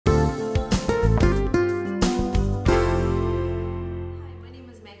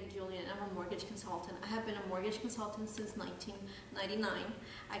mortgage consultant since 1999.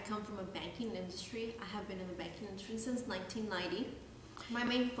 I come from a banking industry. I have been in the banking industry since 1990. My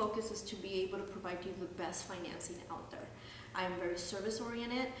main focus is to be able to provide you the best financing out there. I am very service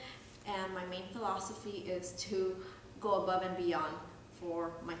oriented, and my main philosophy is to go above and beyond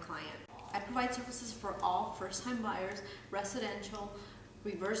for my client. I provide services for all first-time buyers, residential,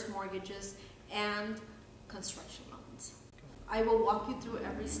 reverse mortgages, and construction loans. I will walk you through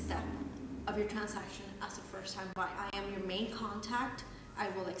every step of your transaction as a first-time buyer. I am your main contact. I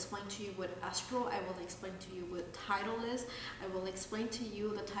will explain to you what escrow, I will explain to you what title is, I will explain to you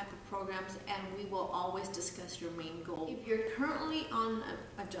the type of programs, and we will always discuss your main goal. If you're currently on an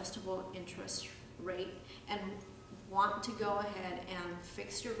adjustable interest rate and want to go ahead and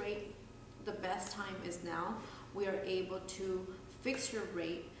fix your rate, the best time is now. We are able to fix your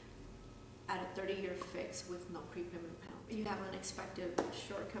rate at a 30-year fix with no prepayment penalty. You have unexpected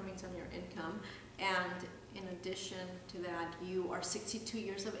shortcomings on your income, and in addition to that, you are 62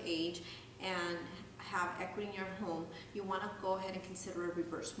 years of age and have equity in your home, you want to go ahead and consider a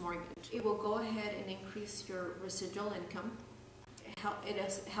reverse mortgage. It will go ahead and increase your residual income. It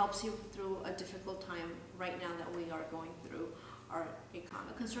helps you through a difficult time right now that we are going through our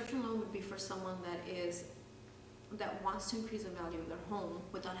economy. A construction loan would be for someone that wants to increase the value of their home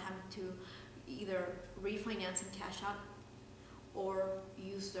without having to either refinance and cash out or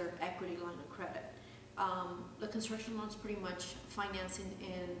use their equity line of credit. The construction loan is pretty much financing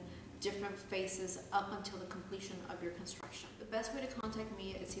in different phases up until the completion of your construction. The best way to contact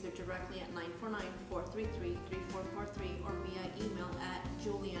me is either directly at 949-433-3443 or via email at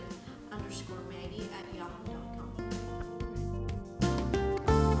julian_maggie@yahoo.com.